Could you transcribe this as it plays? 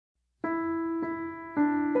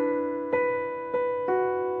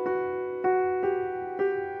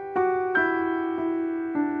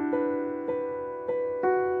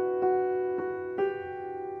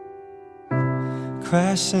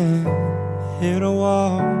crashing, hit a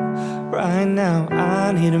wall. Right now,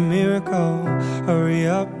 I need a miracle. Hurry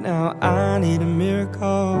up now, I need a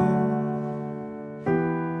miracle.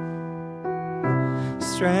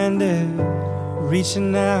 Stranded,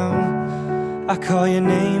 reaching out. I call your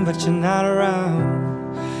name, but you're not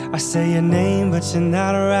around. I say your name, but you're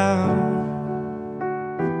not around.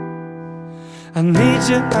 I need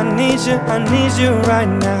you, I need you, I need you right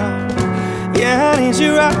now. Yeah, I need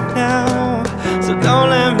you right now. So don't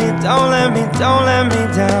let me, don't let me, don't let me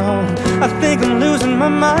down. I think I'm losing my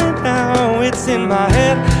mind now. It's in my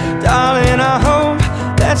head, darling, I hope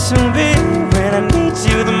that you'll be when I need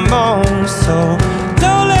you the most. So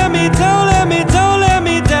don't let me, don't let me, don't let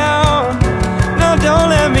me down. No, don't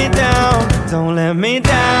let me down, don't let me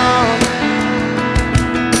down.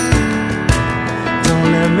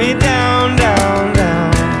 Don't let me down, down,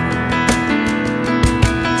 down.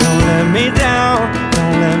 Don't let me down,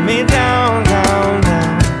 don't let me down, down,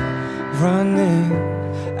 down. Running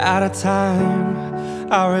out of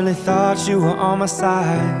time. I really thought you were on my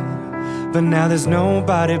side, but now there's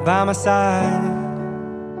nobody by my side.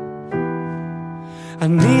 I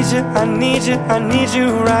need you, I need you, I need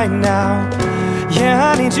you right now.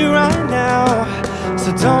 Yeah, I need you right now.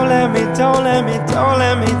 So don't let me, don't let me, don't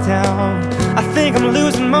let me down. I think I'm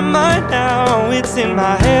losing my mind now. It's in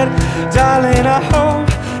my head, darling, I hope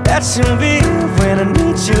that you'll be when I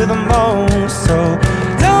need you the most. So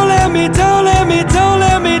don't let me, don't let me, don't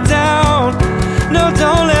let me down. No,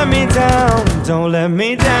 don't let me down, don't let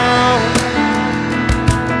me down.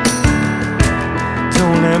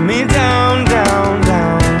 Don't let me down, down,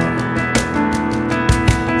 down.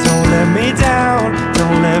 Don't let me down,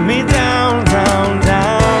 don't let me down, down,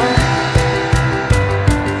 down.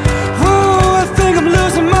 Whoa, I think I'm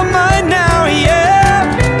losing my mind now, yeah.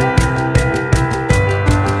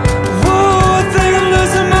 Whoa, I think I'm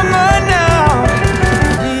losing my mind now.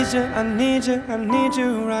 I need you, I need you, I need you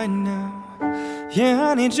right now. Yeah,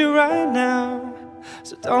 I need you right now.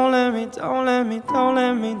 So don't let me, don't let me, don't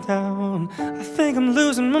let me down. I think I'm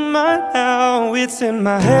losing my mind now. It's in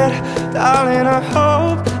my head, darling, I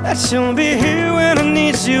hope that you'll be here when I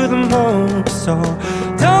need you the most. So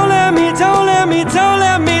don't let me, don't let me, don't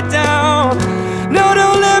let me down. No,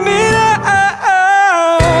 don't let me down.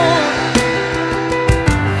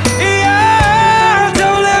 Yeah,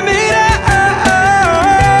 don't let me down.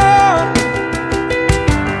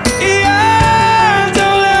 Yeah,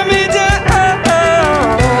 don't let me down.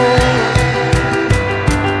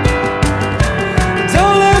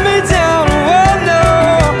 Don't let me down, oh no.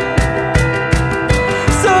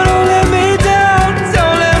 So don't let me down,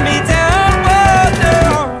 don't let me down, oh no.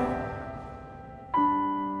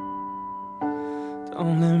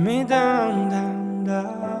 Don't let me down,